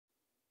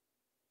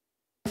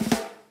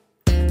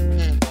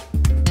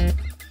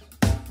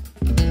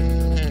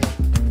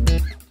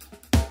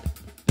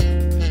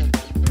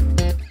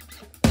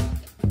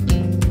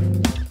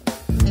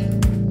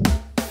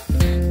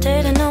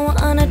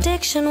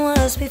attraction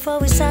was before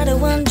we started.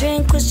 One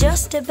drink was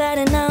just about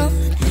enough.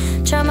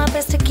 Try my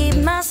best to keep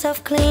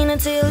myself clean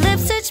until your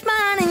lips touched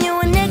mine and you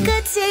were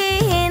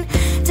nicotine.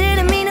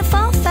 Didn't mean to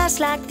fall fast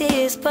like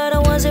this, but I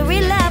was a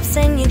relapse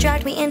and you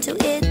dragged me into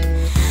it.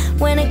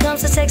 When it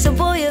comes to sex, oh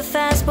boy, you're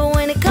fast, but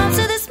when it comes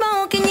to the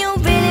smoke, and you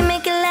really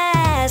make it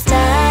last.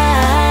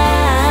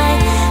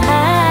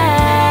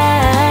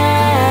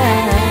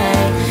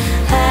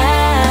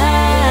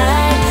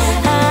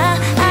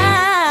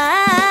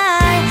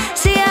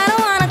 See, I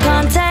don't wanna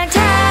contact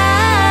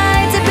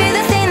high to be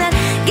the thing that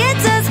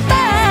gets us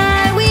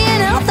by. We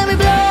inhale, then we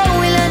blow,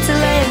 we learn to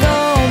let go,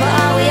 but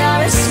all we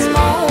are is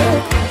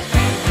smoke.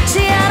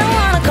 See, I don't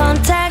wanna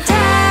contact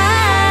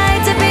high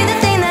to be the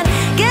thing that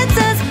gets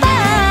us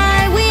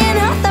by. We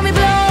inhale, then we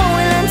blow,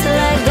 we learn to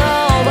let go,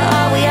 but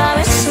all we are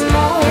is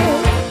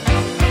smoke.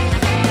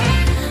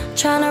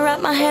 Trying to wrap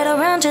my head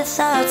around your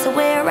thoughts, the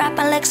way I wrap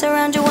my legs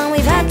around you when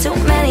we've had too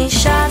many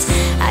shots.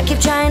 I keep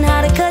trying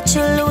hard to cut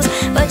you loose,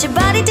 but your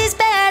body tastes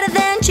better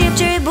than cheap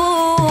drinks.